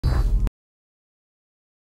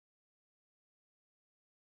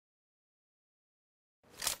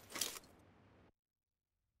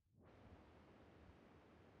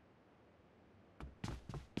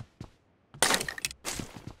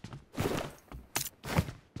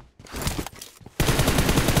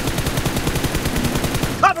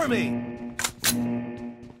me!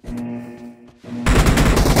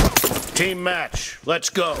 Team match, let's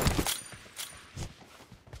go.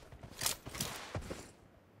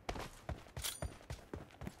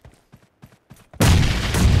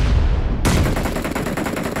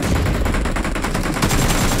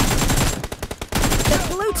 The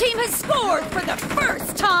blue team has scored for the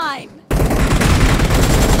first time!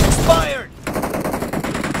 Expired!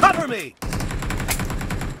 Cover me!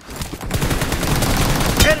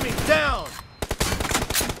 Enemy down!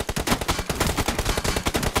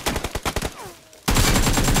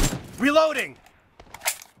 Reloading!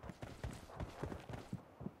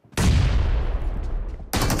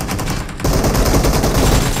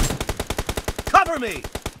 Cover me!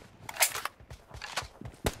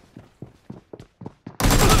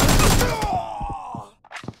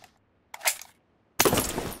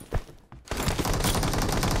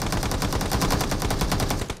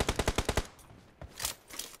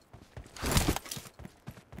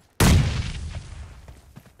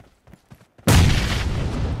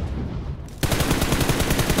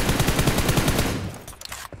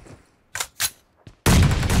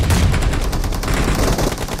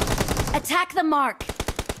 Attack the mark!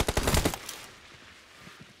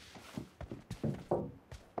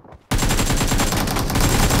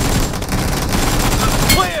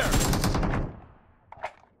 Clear!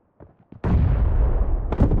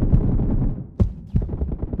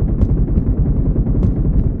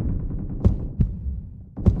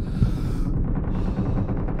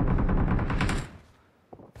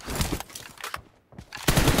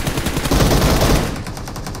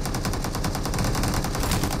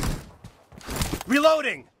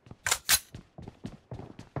 Reloading!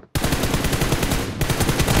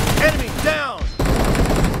 Enemy down!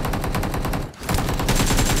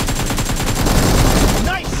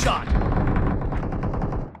 Nice shot!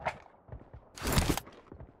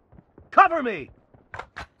 Cover me!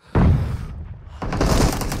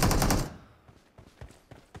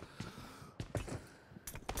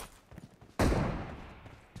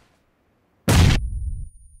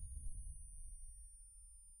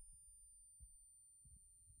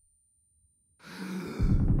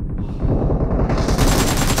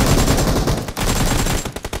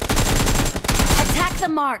 Attack the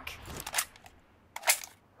mark!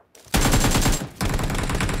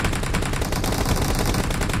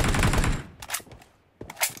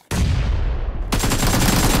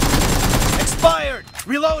 Expired!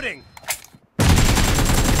 Reloading!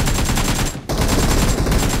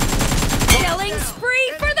 Killing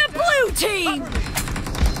spree for the blue team!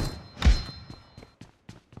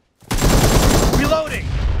 Reloading!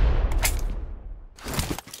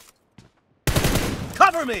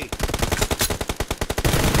 Cover me!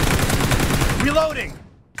 Reloading!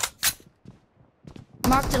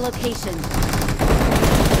 Marked a location.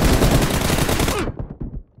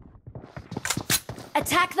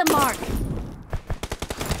 Attack the mark!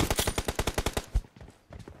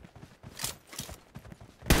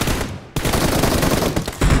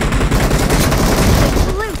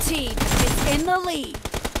 The blue team is in the lead.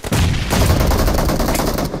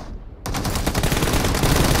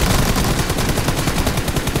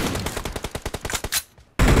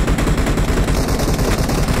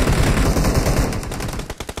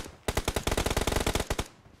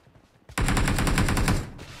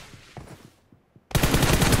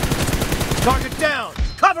 Target down!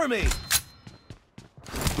 Cover me!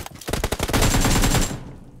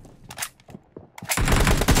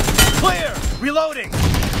 Clear! Reloading!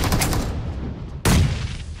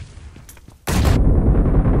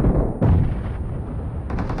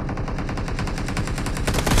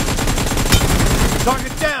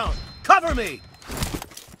 Target down! Cover me!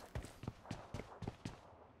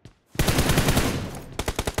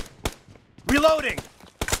 Reloading!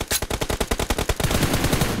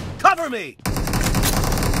 Cover me!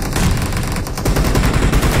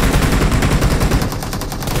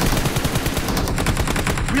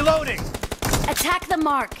 Reloading! Attack the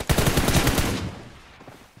mark!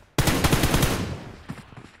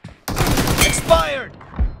 Expired!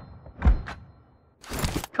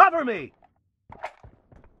 Cover me!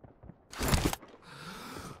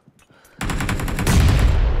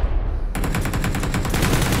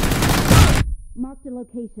 Marked a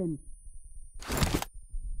location.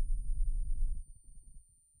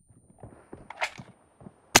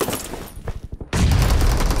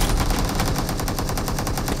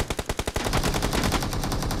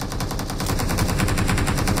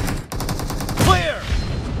 Clear!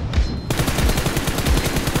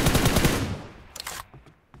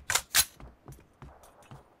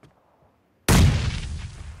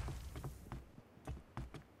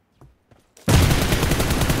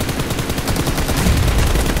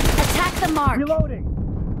 mark.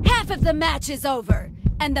 Reloading. Half of the match is over,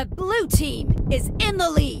 and the blue team is in the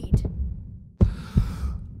lead.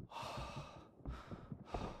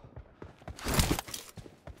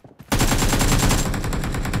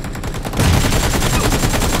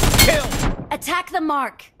 Kill. Attack the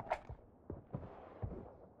mark.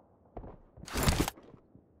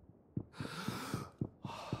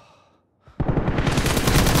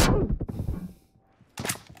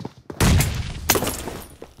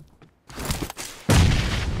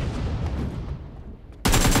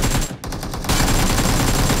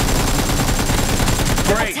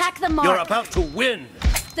 Great. Attack the mark. You're about to win.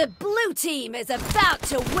 The blue team is about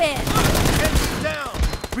to win. Enemy down.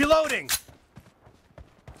 Reloading.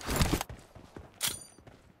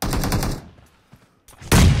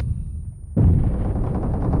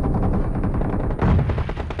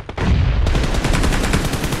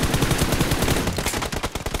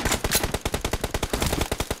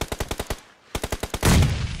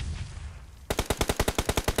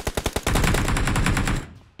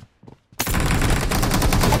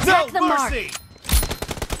 Attack the mark. Mercy.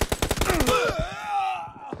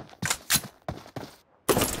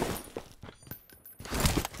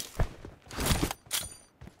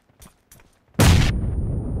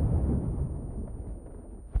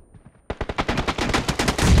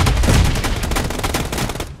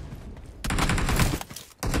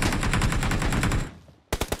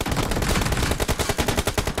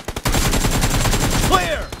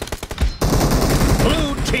 Clear.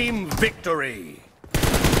 Blue team victory.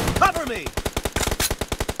 Cover me!